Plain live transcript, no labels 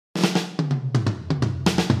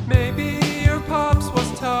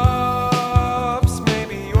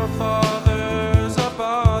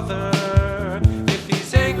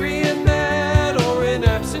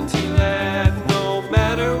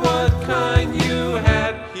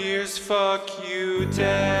Fuck You,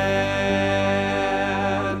 Dad.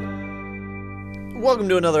 Welcome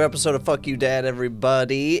to another episode of Fuck You Dad,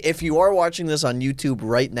 everybody. If you are watching this on YouTube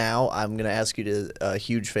right now, I'm going to ask you to a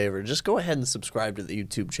huge favor. Just go ahead and subscribe to the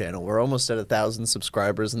YouTube channel. We're almost at 1,000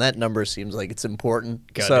 subscribers, and that number seems like it's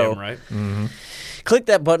important. Goddamn right. Mm-hmm. Click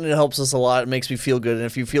that button. It helps us a lot. It makes me feel good. And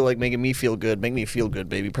if you feel like making me feel good, make me feel good,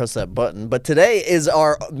 baby. Press that button. But today is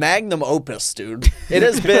our magnum opus, dude. It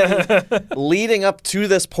has been leading up to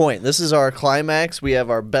this point. This is our climax. We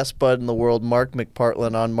have our best bud in the world, Mark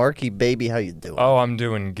McPartland, on. Marky, baby, how you doing? Oh, I'm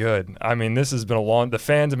doing good. I mean, this has been the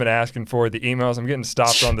fans have been asking for it, the emails. I'm getting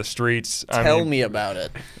stopped on the streets. Tell me about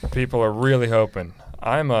it. People are really hoping.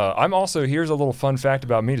 I'm also, here's a little fun fact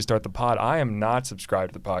about me to start the pod. I am not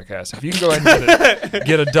subscribed to the podcast. If you can go ahead and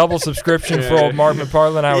get a double subsubscription for old Mark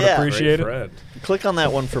McPartland, I would appreciate it. Click on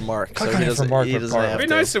that one for Mark. Click on it for Mark McPartland. It'd be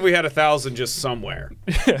nice if we had 1,000 just somewhere.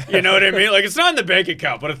 You know what I mean? Like, it's not in the bank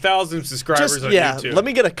account, but 1,000 subscribers on YouTube. Let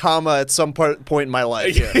me get a comma at some point in my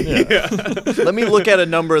life. Yeah. Let me look at a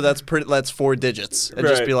number that's 4 digits and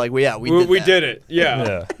just be like, well, yeah, we did it.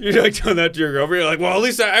 Yeah. You're like telling that to your girlfriend. You're like, well, at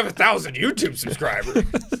least I have 1,000 YouTube subscribers.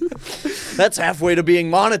 That's halfway to being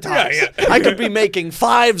monetized. I could be making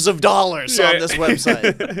 $5s on this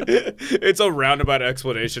website. It's a roundabout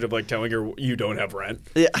explanation of like telling her you don't have rent.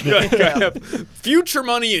 Yeah. Like, I have future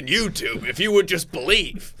money in YouTube if you would just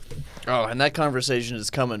believe. Oh, and that conversation is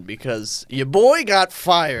coming because your boy got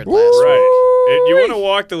fired last Right. week. And you want to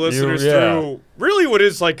walk the listeners through really what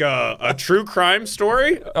is like a true crime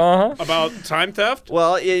story about time theft?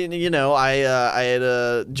 Well, you know, I had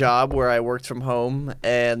a job where I worked from home,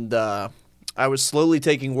 and I was slowly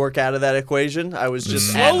taking work out of that equation. I was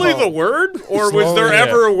just slowly the word, or was there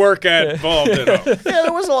ever work involved in it? Yeah,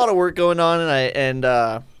 there was a lot of work going on,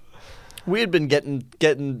 and we had been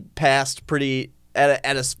getting past pretty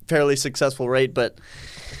at a fairly successful rate, but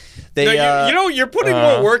they you're putting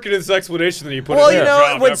more work into this explanation than you put. Well, in you know,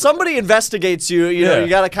 job when ever. somebody investigates you, you know, you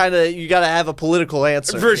gotta have a political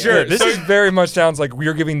answer for sure. This is very much sounds like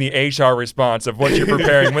we're giving the HR response of what you're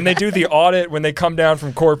preparing when they do the audit, when they come down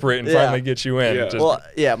from corporate and finally get you in.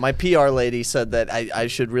 Yeah. My PR lady said that I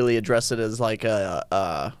should really address it as like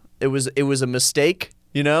it was a mistake,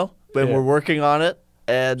 you know, but we're working on it.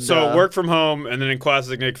 And, so work from home, and then in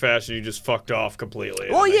classic Nick fashion, you just fucked off completely.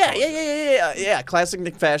 Well, yeah. Classic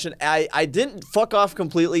Nick fashion. I didn't fuck off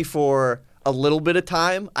completely for a little bit of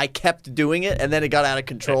time. I kept doing it, and then it got out of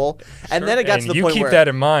control. And then it got to the point where... you keep that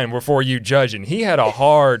in mind before you judge. And he had a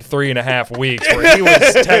hard 3.5 weeks where he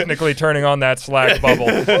was technically turning on that Slack bubble.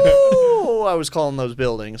 Ooh, I was calling those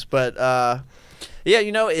buildings. But, yeah,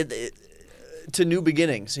 you know, to new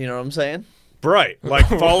beginnings, you know what I'm saying? Right, like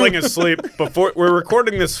falling asleep before we're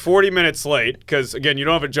recording this 40 minutes late because again you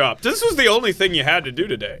don't have a job. This was the only thing you had to do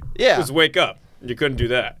today. Yeah, was wake up. You couldn't do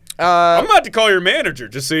that. I'm about to call your manager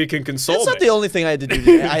just so you can console me. It's not the only thing I had to do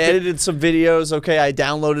today. I edited some videos. Okay, I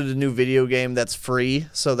downloaded a new video game that's free,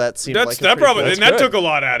 so that seemed like that took a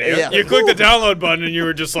lot out of you. Yeah. You clicked the download button and you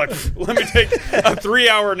were just like, let me take a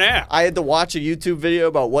 3-hour nap. I had to watch a YouTube video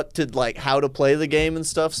about how to play the game and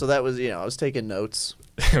stuff. So that was, I was taking notes.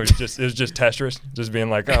 It was just Tetris, just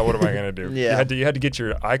being like, oh, what am I gonna do? Yeah. You had to get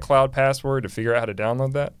your iCloud password to figure out how to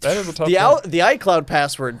download that. That is a tough the iCloud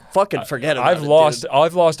password. Fucking forget about it.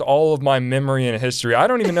 I've lost all of my memory and history. I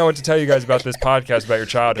don't even know what to tell you guys about this podcast about your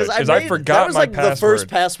childhood because I forgot my password. That was the first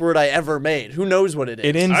password I ever made. Who knows what it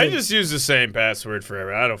is? I just use the same password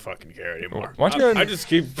forever. I don't fucking care anymore. I just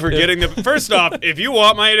keep forgetting the. First off, if you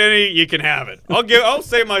want my identity, you can have it. I'll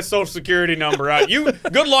say my social security number out.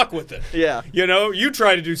 Good luck with it. Yeah. You know, you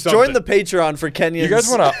try to do something. Join the Patreon for Kenyans. You guys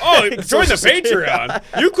want to? Join the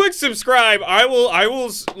Patreon. You click subscribe. I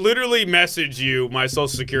will literally message you my social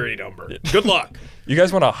security number. Good luck. You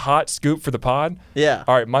guys want a hot scoop for the pod? Yeah.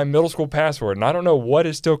 All right, my middle school password, and I don't know what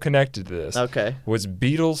is still connected to this. Okay. Was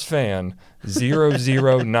Beatles fan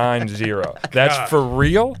 0090. That's for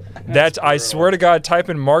real? That's I swear to God, type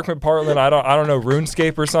in Mark McPartland. I don't know,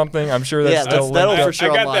 RuneScape or something. I'm sure that's still that'll for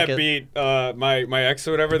sure. I got that beat. My ex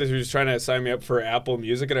or whatever, who was trying to sign me up for Apple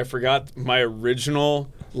Music, and I forgot my original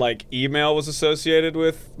email was associated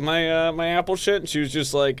with my my Apple shit, and she was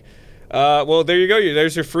just like. Well, there you go.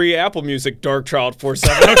 There's your free Apple Music, Dark Child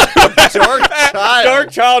 4702.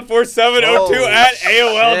 Dark Child 4702 at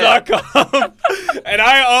AOL.com. And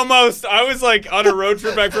I was like on a road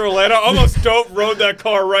trip back from Atlanta. Almost rode that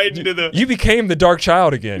car right into the. You became the Dark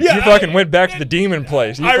Child again. Yeah, you fucking went back to the demon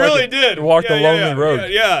place. I really did. Walked the lonely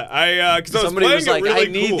road. Yeah. Because somebody was like, really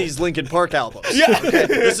I need these Linkin Park albums. Yeah. Okay,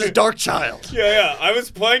 this is Dark Child. Yeah. I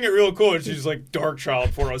was playing it real cool, and she's like, Dark Child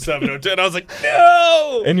 40702. And I was like,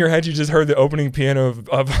 no. In your head, you just heard the opening piano of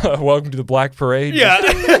Welcome to the Black Parade. Yeah.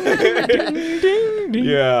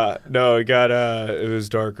 Yeah. No, it was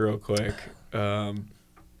dark real quick.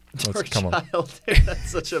 Dark come on. child.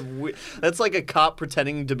 That's such a that's like a cop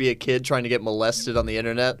pretending to be a kid trying to get molested on the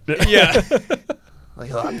internet. Yeah.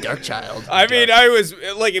 Like, oh, I'm Dark Child. I mean, I was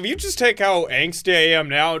like, if you just take how angsty I am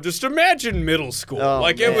now, just imagine middle school. Oh,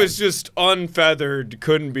 like, man. it was just unfeathered,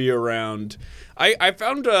 couldn't be around. I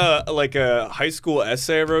found like a high school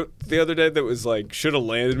essay I wrote the other day that was like, should have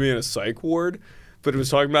landed me in a psych ward. But it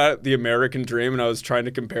was talking about the American dream, and I was trying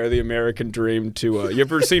to compare the American dream to, you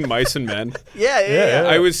ever seen Mice and Men? Yeah.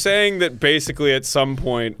 I was saying that basically at some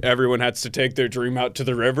point, everyone has to take their dream out to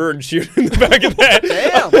the river and shoot in the back of the head.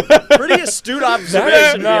 Damn. Pretty astute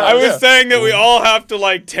observation. I was saying that we all have to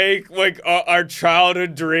like take like our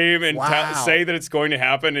childhood dream and Wow. say that it's going to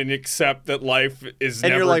happen and accept that life is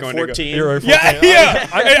And never you're like going 14. to go. You're like Yeah, 14.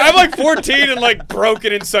 yeah. I'm like 14 and like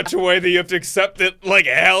broken in such a way that you have to accept that like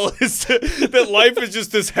hell is that life is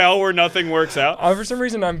just this hell where nothing works out. For some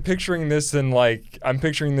reason, I'm picturing this in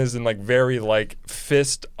very like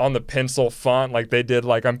fist on the pencil font, like they did.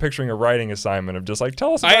 Like I'm picturing a writing assignment of just like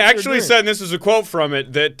tell us. About I your actually dream. said, and this is a quote from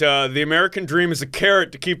it, that the American dream is a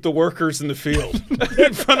carrot to keep the workers in the field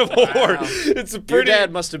in front of a horde. It's a Your pretty.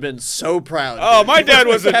 dad must have been so proud. Oh, dude. my dad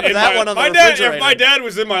wasn't Kept in that my, one on the my dad. If refrigerator. my dad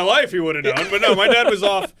was in my life, he would have known. But no, my dad was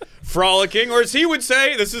off frolicking, or as he would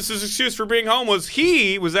say, this is his excuse for being homeless.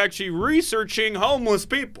 He was actually researching homeless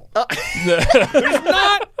people.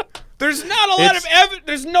 There's not a lot of evidence.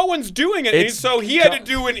 There's no one's doing it, and so he had to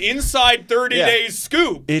do an inside 30 days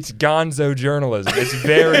scoop. It's gonzo journalism. It's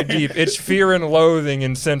very deep. It's Fear and Loathing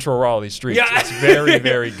in Central Raleigh streets. Yeah. It's very,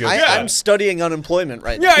 very good. I'm studying unemployment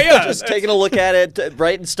right now. Yeah. Just taking a look at it,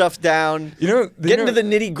 writing stuff down. Getting to the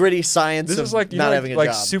nitty gritty science This of is like not having a like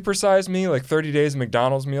job. supersize me, like 30 days of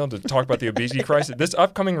McDonald's meal to talk about the obesity crisis. This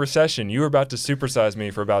upcoming recession, you were about to supersize me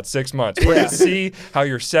for about 6 months. We're gonna see how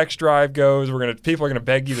your sex drive goes. People are gonna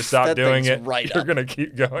beg you to stop That doing thing's it. right You're up. gonna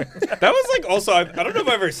keep going. That was like also I don't know if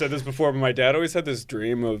I've ever said this before, but my dad always had this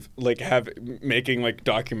dream of like making like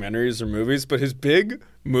documentaries or movies, but his big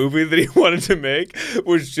movie that he wanted to make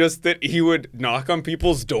was just that he would knock on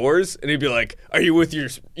people's doors and he'd be like, you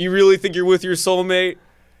really think you're with your soulmate?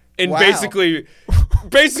 And Wow.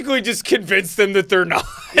 basically just convince them that they're not.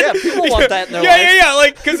 Yeah, people want that in their life. Yeah,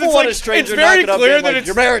 like because People it's want like a stranger it's very knocking up clear being that like, it's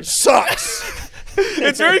your marriage sucks.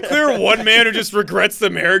 It's very clear one man who just regrets the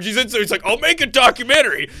marriage he's in, so he's like, I'll make a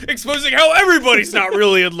documentary exposing how everybody's not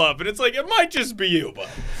really in love. And it's like, it might just be you, bud.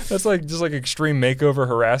 That's like just like Extreme Makeover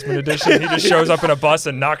Harassment Edition. He just shows up in a bus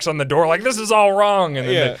and knocks on the door like, this is all wrong. And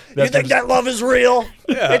then Yeah. You think that love is real?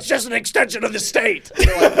 Yeah. It's just an extension of the state.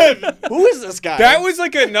 You're like, who is this guy? That was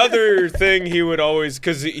like another thing he would always,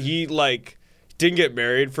 because he like didn't get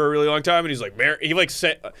married for a really long time, and he's like he like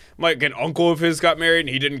sent like an uncle of his got married and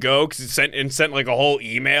he didn't go because he sent like a whole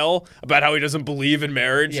email about how he doesn't believe in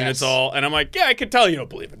marriage. And it's all, and I'm like, yeah, I can tell you don't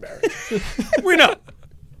believe in marriage. We know.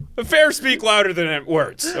 Affairs speak louder than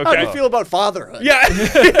words. Okay. How do you feel about fatherhood? Yeah.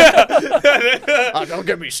 Oh, don't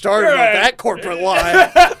get me started with that corporate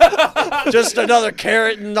line. Just another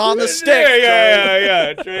carrot and on the stick.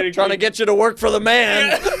 Yeah. Trying to get you to work for the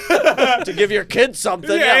man to give your kid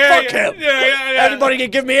something. Yeah, Fuck him. Yeah. Anybody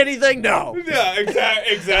can give me anything? No. Yeah,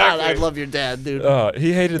 exactly. God, I love your dad, dude.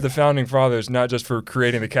 He hated the founding fathers not just for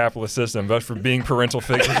creating the capitalist system, but for being parental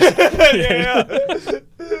figures.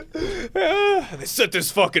 They set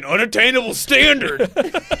this fucking unattainable standard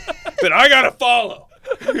that I gotta follow.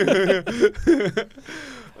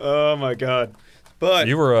 Oh my god! But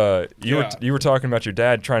You were talking about your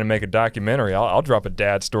dad trying to make a documentary. I'll drop a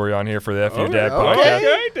dad story on here for the FU Dad podcast.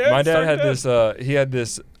 Okay, Dad, My dad start had that. this. He had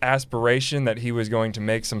this aspiration that he was going to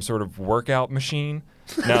make some sort of workout machine.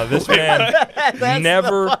 Now this man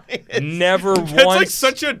never That's once. like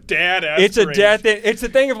such a dad aspiration. It's a dad thing. It's the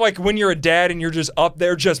thing of like when you're a dad and you're just up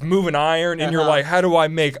there just moving iron and you're like, how do I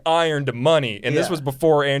make iron to money? And this was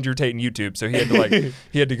before Andrew Tate and YouTube, so he had to like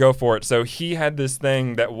he had to go for it. So he had this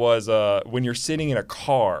thing that was when you're sitting in a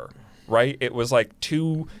car, right? It was like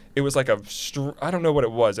I don't know what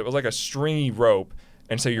it was. It was like a stringy rope,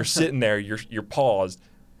 and so you're sitting there, you're paused.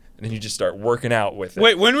 And then you just start working out with it.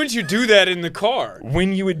 Wait, when would you do that in the car?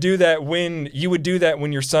 When you would do that, when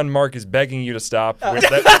your son Mark is begging you to stop,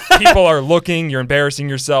 people are looking, you're embarrassing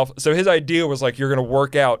yourself. So his idea was like you're going to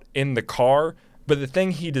work out in the car, but the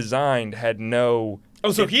thing he designed had no.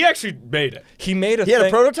 Oh, so he actually made it. He made a. He had a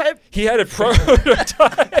prototype? He had a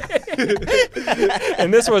prototype.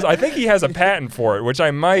 And this was, I think he has a patent for it, which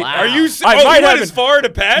I might. Wow. Are you? I might you went have as far to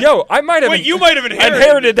patent? Yo, I might have. Wait, you might have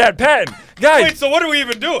inherited that patent, guys. Wait, so what are we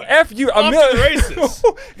even doing? F you, Off to the races.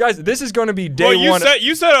 Guys, this is going to be day Well, you one.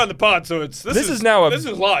 you said it on the pod, so it's this is now this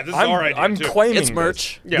is live. This is I'm, our idea I'm too. claiming It's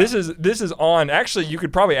merch. This. Yeah. This is on. Actually, you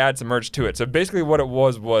could probably add some merch to it. So basically, what it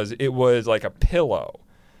was like a pillow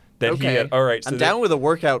that he Okay. had. All right, so I'm down with a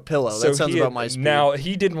workout pillow. That sounds he about had- my speed. Now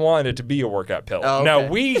he didn't want it to be a workout pillow. Oh, okay. Now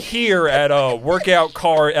we here at Workout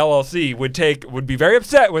Car LLC would be very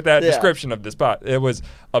upset with that Yeah. description of this spot. It was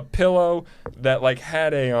a pillow that like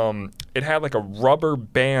had it had like a rubber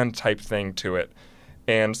band type thing to it.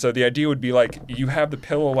 And so the idea would be like you have the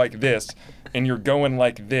pillow like this and you're going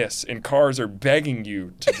like this and cars are begging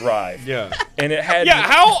you to drive. Yeah. And it had Yeah,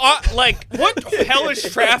 how, what hellish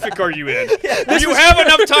traffic are you in? You have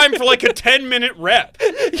enough time for like a 10-minute rep.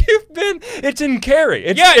 it's in Cary.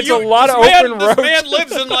 It's Yeah, a lot of this open roads. man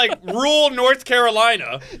lives in like rural North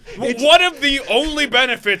Carolina. One of the only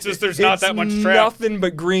benefits is there's not that much traffic. Nothing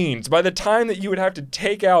but greens. By the time that you would have to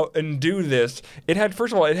take out and do this, it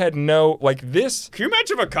had no like this. Can you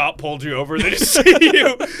imagine if a cop pulled you over? They just see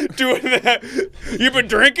you doing that. You've been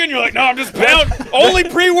drinking? You're like, no, I'm just pounding. Only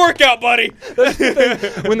pre-workout, buddy.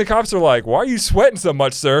 When the cops are like, "Why are you sweating so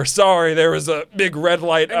much, sir?" Sorry, there was a big red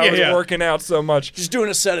light. I was working out so much. Just doing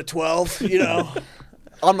a set of 12,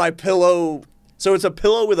 on my pillow. So it's a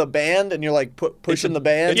pillow with a band, and you're like pushing the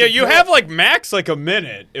band. Yeah, you have like max like a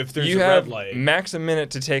minute if there's You a have red light. max a minute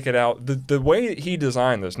to take it out. The way that he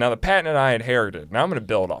designed this, now the patent that I inherited. Now I'm going to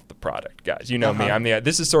build off the product, guys. You know me.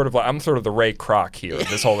 This is sort of like I'm sort of the Ray Kroc here of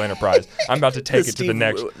this whole enterprise. I'm about to take it to the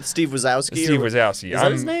next. Steve Wazowski. Steve Wazowski. Is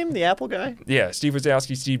that his name? The Apple guy? Yeah, Steve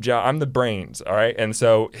Wazowski, Steve Jobs. I'm the brains, all right? And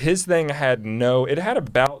so his thing had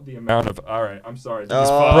about the amount of, all right, I'm sorry. This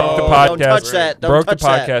broke the podcast. Don't touch that. Don't broke touch the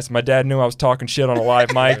podcast. My dad knew I was talking shit on a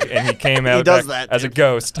live mic, and he came out does that, as a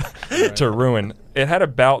ghost to ruin. It had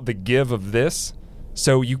about the give of this,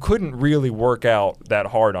 so you couldn't really work out that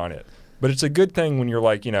hard on it. But it's a good thing when you're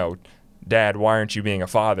like, Dad, why aren't you being a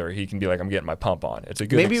father? He can be like, I'm getting my pump on. It's a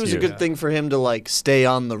good Maybe it was a excuse. good thing for him to like stay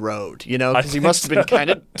on the road, I because he think must have been so. kind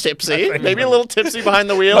of tipsy. think Maybe so. a little tipsy behind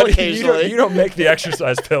the wheel Buddy, occasionally. you don't make the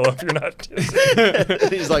exercise pillow if you're not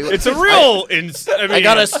tipsy. He's like, It's a real. I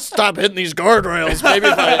gotta stop hitting these guardrails. Maybe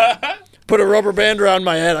if I put a rubber band around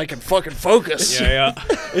my head, I can fucking focus. Yeah.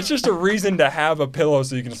 It's just a reason to have a pillow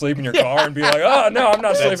so you can sleep in your car and be like, oh, no, I'm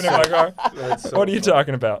not sleeping in my car. What are you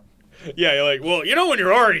talking about? Yeah, you're like, well, when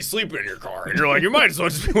you're already sleeping in your car, and you're like, you might as well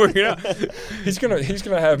just be working out. He's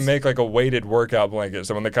gonna make like a weighted workout blanket.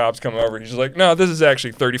 So when the cops come over, he's just like, no, this is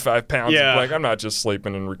actually 35 pounds. Yeah. Like I'm not just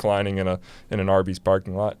sleeping and reclining in an Arby's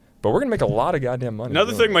parking lot. But we're gonna make a lot of goddamn money.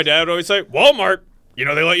 Another doing thing my dad would always say, Walmart, they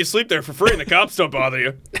let you sleep there for free, and the cops don't bother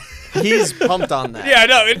you. He's pumped on that. Yeah, I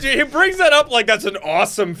know. He brings that up like that's an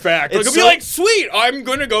awesome fact. Like, It's he'll be so- like, sweet, I'm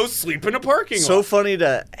going to go sleep in a parking So lot. funny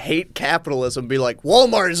to hate capitalism, be like,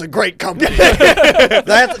 Walmart is a great company.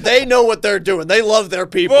 They know what they're doing. They love their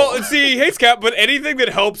people. Well, see, he hates cap, but anything that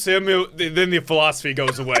helps him, then the philosophy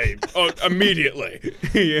goes away immediately.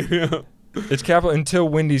 It's capital until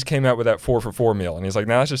Wendy's came out with that 4 for $4 meal, and he's like,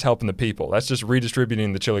 "No, that's just helping the people. That's just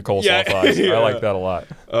redistributing the chili coleslaw Yeah. fries." Yeah. I like that a lot.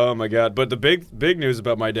 Oh my god! But the big news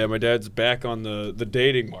about my dad's back on the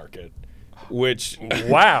dating market, which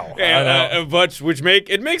Wow. which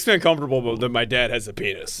makes me uncomfortable that my dad has a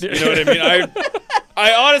penis. You know what I mean?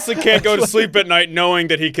 I honestly can't go to sleep at night knowing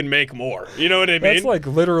that he can make more. You know what I mean? That's like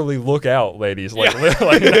literally look out, ladies. Like, Yeah.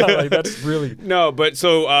 like that's really. No, but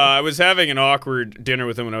so I was having an awkward dinner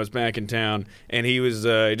with him when I was back in town, and he was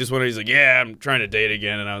he's like, yeah, I'm trying to date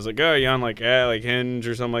again, and I was like, oh, you on like Hinge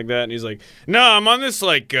or something like that, and he's like, no, I'm on this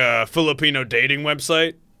like Filipino dating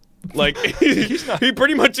website. Like he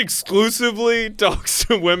pretty much exclusively talks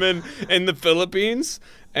to women in the Philippines.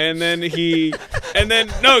 And then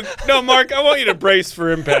no, Mark, I want you to brace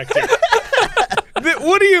for impact here.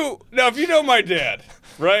 If you know my dad,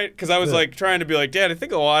 right? Because I was like trying to be like, Dad, I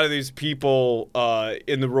think a lot of these people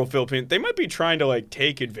in the rural Philippines, they might be trying to like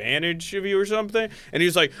take advantage of you or something. And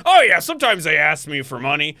he's like, oh yeah, sometimes they ask me for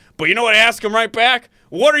money, but you know what I ask them right back?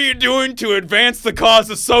 What are you doing to advance the cause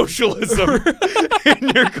of socialism in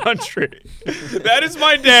your country? That is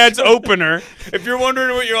my dad's opener. If you're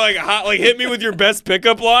wondering what you're like hit me with your best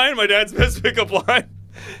pickup line, my dad's best pickup line.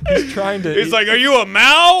 He's trying to. He's like, are you a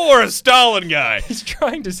Mao or a Stalin guy? He's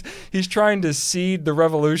trying to seed the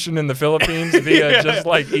revolution in the Philippines via just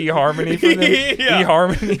like eHarmony for them.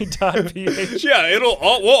 eHarmony.ph. Yeah, we'll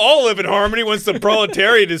all live in harmony once the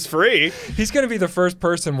proletariat is free. He's going to be the first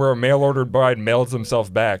person where a mail-order bride mails themselves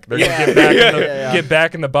back. They're going to get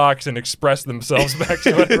back in the box and express themselves back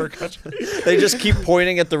to whatever country. They just keep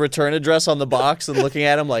pointing at the return address on the box and looking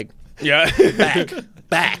at him like,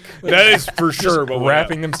 back. That is for sure. But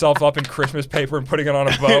wrapping themselves up in Christmas paper and putting it on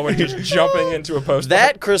a bow and just jumping into a post.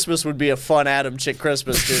 That Christmas would be a fun Adam Chick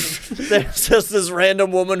Christmas, dude. There's just this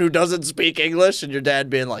random woman who doesn't speak English, and your dad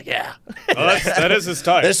being like, "Yeah, that is his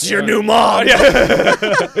type. This is your new mom."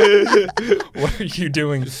 What are you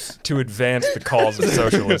doing to advance the cause of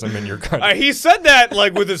socialism in your country? He said that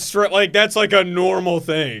like with a like that's like a normal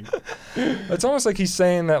thing. It's almost like he's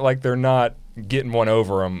saying that like they're not getting one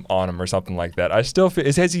over him on him or something like that. I still feel,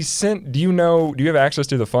 has he sent, do you have access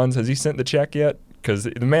to the funds? Has he sent the check yet? Because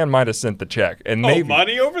the man might have sent the check. And maybe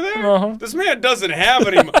money over there? Uh-huh. This man doesn't have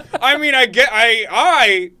any I mean,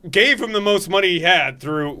 I gave him the most money he had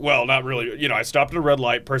through, well, not really. You know, I stopped at a red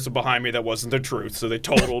light, person behind me that wasn't the truth, so they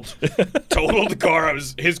totaled the car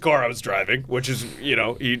his car I was driving, which is, you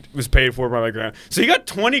know, he was paid for by my grand. So he got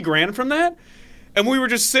 20 grand from that? And we were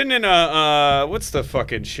just sitting in what's the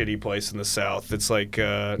fucking shitty place in the South? It's like,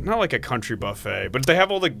 not like a country buffet, but they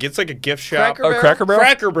have it's like a gift shop. Cracker Barrel?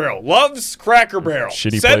 Cracker Barrel. Loves Cracker Barrel.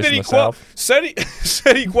 Shitty place in the South. Said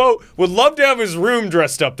he, quote, would love to have his room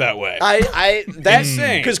dressed up that way. That's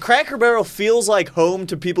because Cracker Barrel feels like home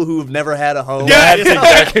to people who have never had a home. Yeah, that's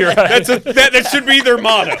exactly right. That should be their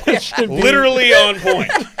motto. Literally on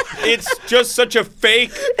point. It's just such a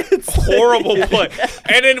fake, horrible place.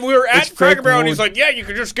 And then we were at Cracker Barrel, and he's like, yeah, you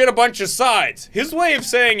could just get a bunch of sides. His way of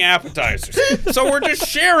saying appetizers. So we're just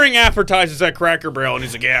sharing appetizers at Cracker Barrel, and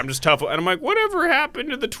he's like, yeah, I'm just tough. And I'm like, whatever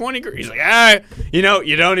happened to the 20? He's like, you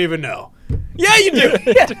don't even know. Yeah, you do.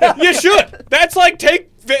 You should. That's like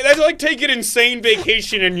taking insane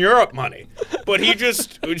vacation in Europe money. But he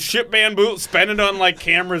just spent it on like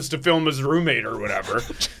cameras to film his roommate or whatever.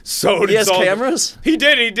 So he has cameras? He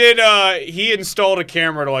did. He installed a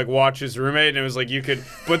camera to like watch his roommate, and it was like you could.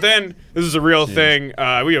 But then this is a real thing.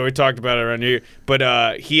 We talked about it around here.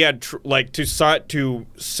 But he had to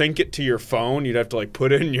sync it to your phone. You'd have to like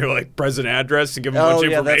put in your like present address and give him a bunch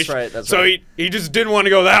of information. That's right. He just didn't want to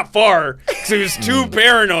go that far because he was too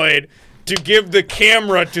paranoid to give the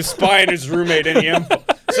camera to spy on his roommate any info.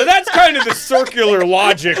 So that's kind of the circular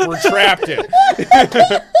logic we're trapped in.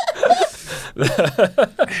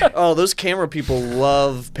 Oh, those camera people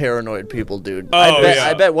love paranoid people, dude. Oh,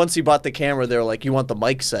 I bet once he bought the camera, they were like, you want the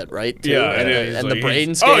mic set, right? Too? Yeah. And the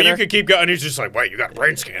brain scanner. Oh, you could keep going. And he's just like, wait, you got a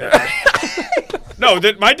brain scanner. No,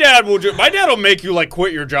 my dad will make you like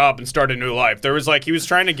quit your job and start a new life. There was like, he was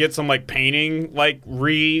trying to get some like painting like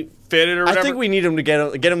refitted or whatever. I think we need him to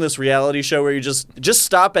get him this reality show where you just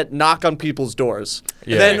stop at knock on people's doors.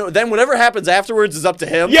 Yeah. Then whatever happens afterwards is up to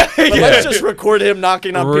him. Yeah. But let's just record him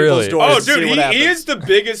knocking on people's doors. Oh, dude, he is the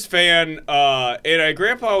biggest fan. And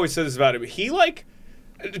Grandpa always says this about him. He like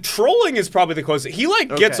trolling is probably the closest. He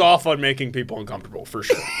gets off on making people uncomfortable for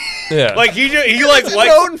sure. Yeah. Like he like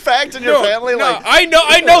known fact in your family. No, like I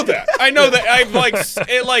know that. I've like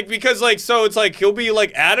it like because like so it's like he'll be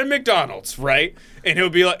like at a McDonald's, right? And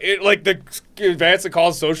he'll be like the advance that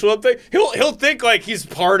calls social thing. He'll think like he's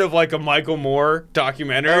part of like a Michael Moore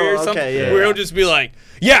documentary or something. Where he'll just be like,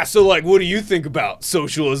 yeah. So like, what do you think about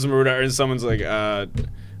socialism or whatever? And someone's like,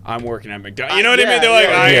 I'm working at McDonald's. You know what I mean?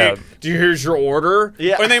 They're like, here's your order.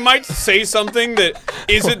 Yeah. Or they might say something that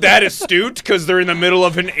isn't that astute because they're in the middle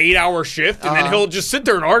of an 8-hour shift, and then he'll just sit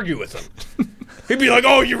there and argue with them. He'd be like,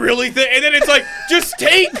 oh, you really think? And then it's like, just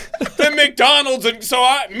take the McDonald's. And so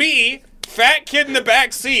fat kid in the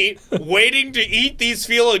back seat, waiting to eat these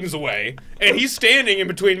feelings away, and he's standing in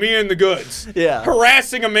between me and the goods,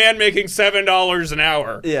 harassing a man making $7 an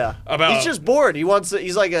hour. Yeah, he's just bored.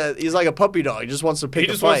 He's like a puppy dog. He just wants to pick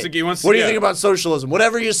a fight. What do you think about socialism?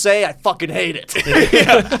 Whatever you say, I fucking hate it.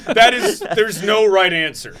 There's no right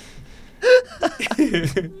answer.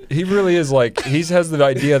 He really is like he has the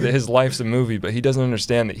idea that his life's a movie, but he doesn't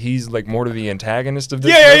understand that he's like more to the antagonist of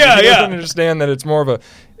this movie. He doesn't understand that it's more of a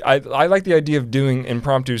I like the idea of doing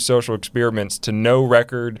impromptu social experiments to no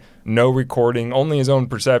record, no recording, only his own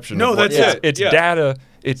perception. No, that's it. It's data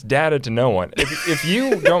It's data to no one. If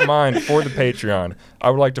you don't mind, for the Patreon, I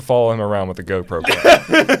would like to follow him around with a GoPro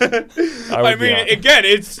camera. I mean, again,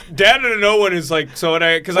 it's data to no one is like, so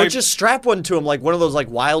because I just strap one to him like one of those like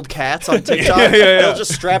wild cats on TikTok. Yeah. They'll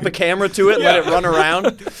just strap a camera to it, let it run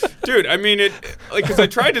around. Dude, I mean, because I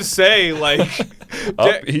tried to say, like...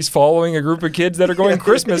 he's following a group of kids that are going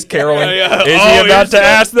Christmas caroling. Yeah. Is he about to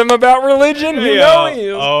ask them about religion? You know he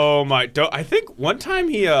is. Oh, my... I think one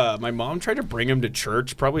time my mom tried to bring him to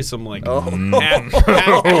church, probably some, like... That's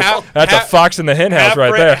a fox in the hen house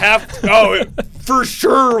right there. It for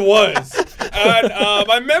sure was. And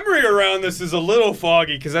my memory around this is a little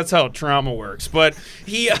foggy, because that's how trauma works. But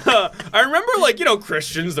I remember, like,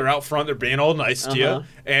 Christians, they're out front, they're being all nice to you.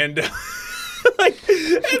 And... like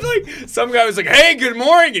some guy was like, "Hey, good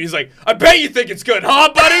morning," and he's like, "I bet you think it's good,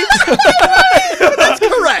 huh, buddy?" That's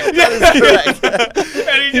correct. That is correct.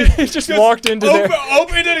 And he just walked into there.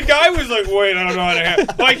 And the guy was like, "Wait, I don't know how to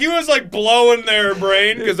handle." Like he was like blowing their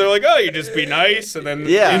brain because they're like, "Oh, you just be nice," and then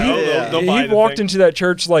they'll buy he walked into that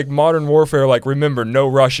church like Modern Warfare, like remember no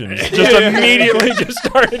Russians. Just immediately just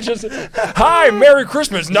started hi, Merry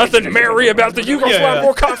Christmas. Nothing merry about the Yugoslav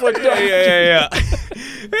war conflict. Yeah.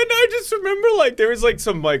 And I just remember, like, there was, like,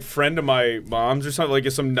 some, like, friend of my mom's or something, like,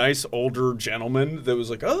 some nice older gentleman that was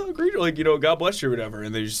like, "Oh, great, like, God bless you," or whatever.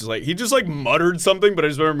 And they just, like, he just, like, muttered something, but I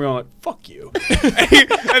just remember going, like, "Fuck you."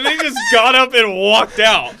 and they just got up and walked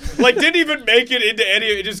out. Like, didn't even make it into any,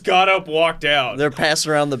 it just got up, walked out. They're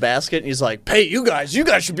passing around the basket, and he's like, "Pay you guys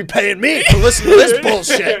should be paying me for listening to this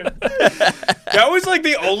bullshit." That was, like,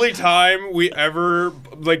 the only time we ever,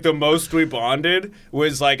 like, the most we bonded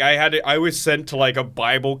was, like, I was sent to, like, a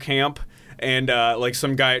Bible camp, and, like,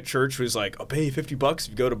 some guy at church was like, "I'll pay you $50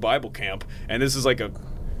 if you go to Bible camp." And this is, like,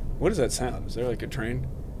 what does that sound? Is there, like, a train?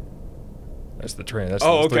 That's the train. That's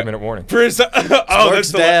the 3-minute warning. That's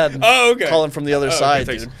the dad. Oh, okay. Calling from the other side,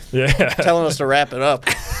 okay, dude. Yeah. Telling us to wrap it up.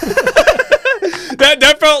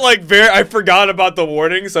 That felt like I forgot about the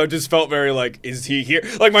warning, so it just felt very like, is he here?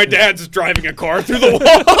 Like my dad's driving a car through the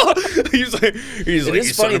wall. he's like,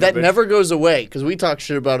 it's funny that never goes away because we talk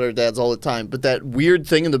shit about our dads all the time. But that weird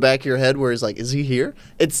thing in the back of your head where he's like, "Is he here?"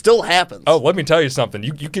 It still happens. Oh, let me tell you something.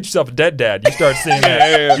 You get yourself a dead dad. You start seeing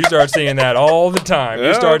that. You start seeing that all the time.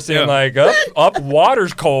 You start seeing like up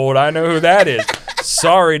water's cold. I know who that is.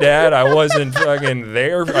 Sorry, Dad, I wasn't fucking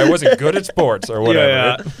there. I wasn't good at sports or whatever.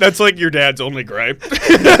 Yeah, that's like your dad's only gripe. Some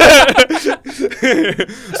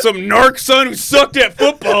narc son who sucked at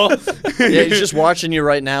football. Yeah, he's just watching you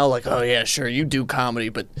right now like, "Oh, yeah, sure, you do comedy,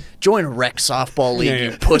 but join a rec softball league,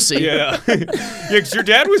 you pussy." Yeah. Because your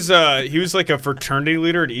dad was, he was like a fraternity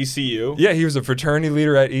leader at ECU. Yeah, he was a fraternity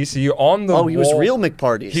leader at ECU on the he was real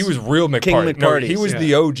McParties. He was real McParties. King McParties. No, he was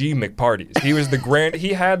the OG McParties. He was the grand,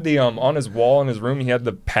 he had the, on his wall in his room, he had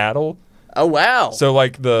the paddle. Oh, wow. So,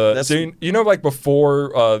 like, like,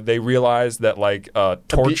 before they realized that, like,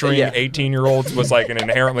 torturing 18-year-olds was, like, an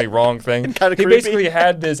inherently wrong thing. Kind of he creepy. basically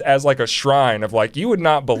had this as, like, a shrine of, like, you would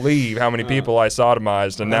not believe how many people I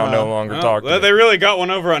sodomized and now no longer talk to me. They really got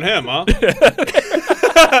one over on him, huh?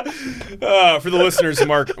 For the listeners,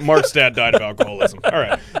 Mark's dad died of alcoholism. All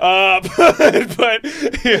right.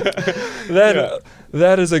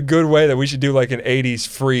 That is a good way that we should do, like, an 80s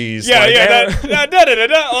freeze. Yeah, like,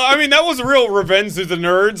 I mean, that was a real revenge to the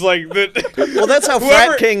nerds. Like that. Well, that's how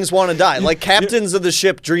frat kings want to die. Like, captains of the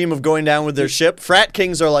ship dream of going down with their ship. Frat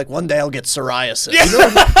kings are like, "One day I'll get psoriasis." Yeah.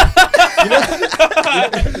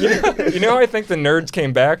 You know how I think the nerds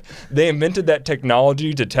came back? They invented that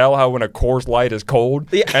technology to tell how when a Coors Light is cold,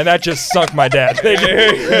 and that just sunk my dad.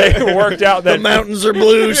 They worked out that the mountains are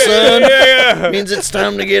blue, son. Yeah. Means it's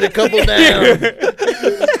time to get a couple down.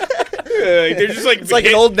 They're just like it's like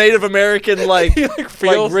an old Native American like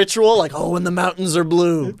ritual. Like, "Oh, when the mountains are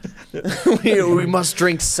blue, we must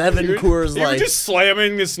drink 7 Coors Light." You're just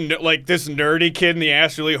slamming this nerdy kid in the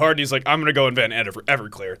ass really hard. And he's like, "I'm gonna go invent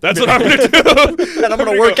Everclear. That's what I'm gonna do, and I'm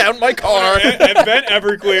gonna work out in my car. Invent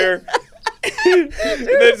Everclear."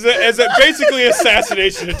 as a basically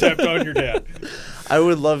assassination attempt on your dad. I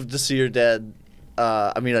would love to see your dad.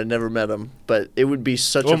 I mean, I never met him, but it would be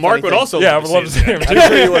such a funny Mark would thing. also I would love to see him too. I'm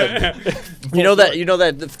sure you would. You know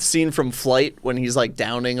that scene from Flight when he's like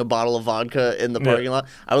downing a bottle of vodka in the parking lot?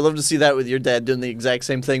 I would love to see that with your dad doing the exact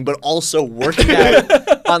same thing, but also working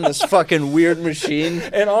out on this fucking weird machine.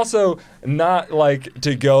 And also not like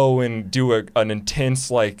to go and do an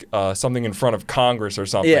intense like something in front of Congress or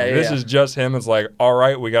something. This is just him. It's like, all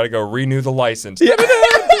right, we got to go renew the license. Yeah.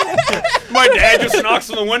 My dad just knocks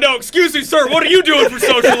on the window. "Excuse me, sir, what are you doing for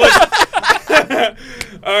socialism?"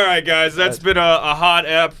 All right, guys, that's been a hot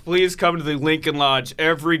ep. Please come to the Lincoln Lodge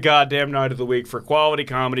every goddamn night of the week for quality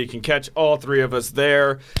comedy. You can catch all three of us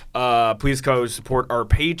there. Please go support our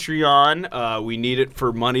Patreon. We need it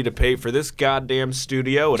for money to pay for this goddamn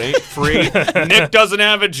studio. It ain't free. Nick doesn't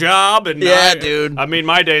have a job. And dude. I mean,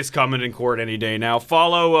 my day's coming in court any day now.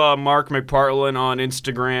 Follow Mark McPartlin on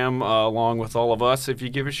Instagram along with all of us if you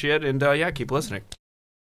give a shit. And, keep listening.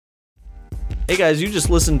 Hey guys, you just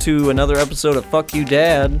listened to another episode of Fuck You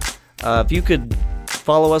Dad. If you could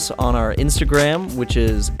follow us on our Instagram, which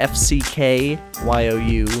is FCKYOUDAD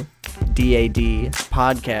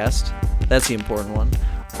podcast. That's the important one.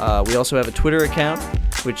 We also have a Twitter account,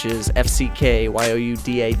 which is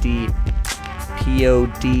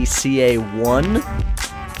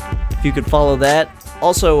FCKYOUDADPODCA1. If you could follow that.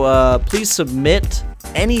 Also, please submit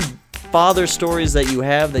any father stories that you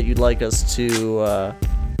have that you'd like us to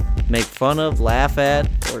make fun of, laugh at,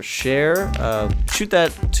 or share. Shoot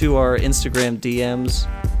that to our Instagram DMs.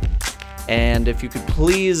 And if you could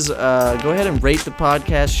please go ahead and rate the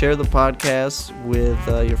podcast, share the podcast with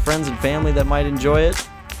your friends and family that might enjoy it.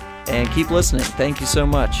 And keep listening. Thank you so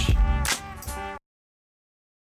much.